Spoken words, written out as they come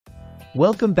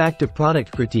Welcome back to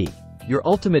Product Critique, your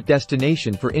ultimate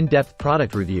destination for in-depth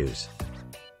product reviews.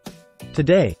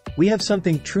 Today, we have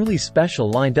something truly special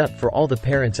lined up for all the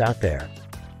parents out there.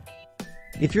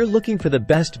 If you're looking for the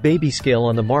best baby scale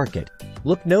on the market,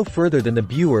 look no further than the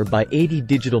Beurer BY80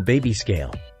 digital baby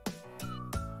scale.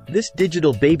 This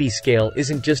digital baby scale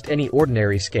isn't just any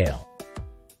ordinary scale.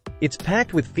 It's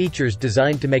packed with features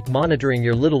designed to make monitoring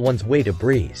your little one's weight a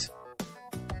breeze.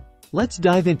 Let's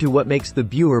dive into what makes the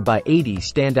Beurer BY80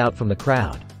 stand out from the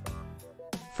crowd.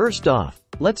 First off,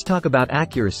 let's talk about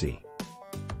accuracy.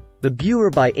 The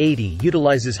Beurer BY80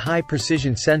 utilizes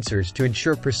high-precision sensors to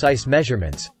ensure precise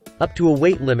measurements, up to a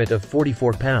weight limit of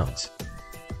 44 pounds.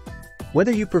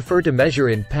 Whether you prefer to measure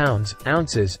in pounds,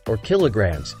 ounces, or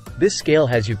kilograms, this scale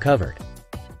has you covered.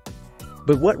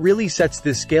 But what really sets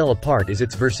this scale apart is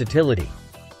its versatility.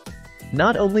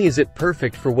 Not only is it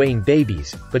perfect for weighing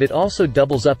babies, but it also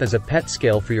doubles up as a pet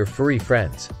scale for your furry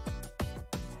friends.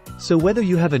 So whether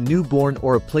you have a newborn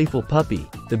or a playful puppy,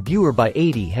 the Beurer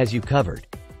BY80 has you covered.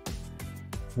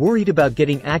 Worried about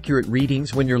getting accurate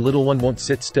readings when your little one won't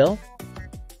sit still?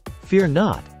 Fear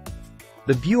not.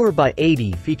 The Beurer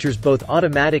BY80 features both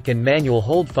automatic and manual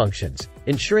hold functions,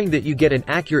 ensuring that you get an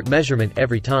accurate measurement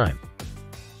every time.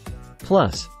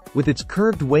 Plus, with its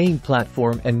curved weighing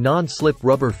platform and non-slip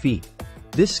rubber feet,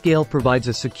 this scale provides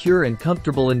a secure and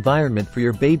comfortable environment for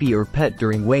your baby or pet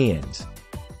during weigh-ins.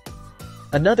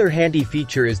 Another handy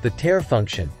feature is the tare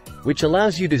function, which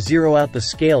allows you to zero out the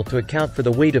scale to account for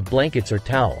the weight of blankets or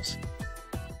towels.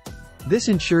 This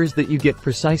ensures that you get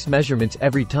precise measurements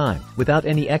every time, without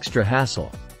any extra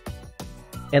hassle.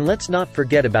 And let's not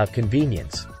forget about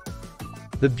convenience.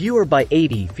 The Beurer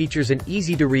BY80 features an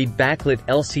easy-to-read backlit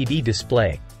LCD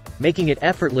display, making it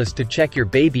effortless to check your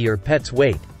baby or pet's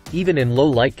weight, even in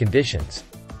low-light conditions.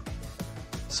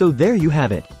 So there you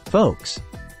have it, folks.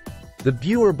 The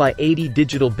Beurer BY80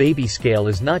 digital baby scale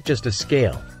is not just a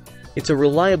scale. It's a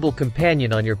reliable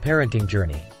companion on your parenting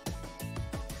journey.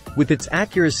 With its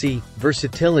accuracy,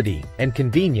 versatility, and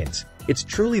convenience, it's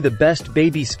truly the best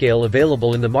baby scale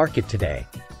available in the market today.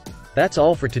 That's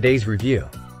all for today's review.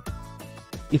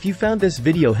 If you found this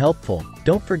video helpful,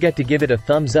 don't forget to give it a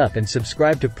thumbs up and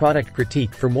subscribe to Product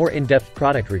Critique for more in-depth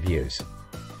product reviews.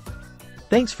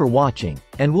 Thanks for watching,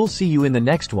 and we'll see you in the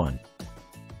next one.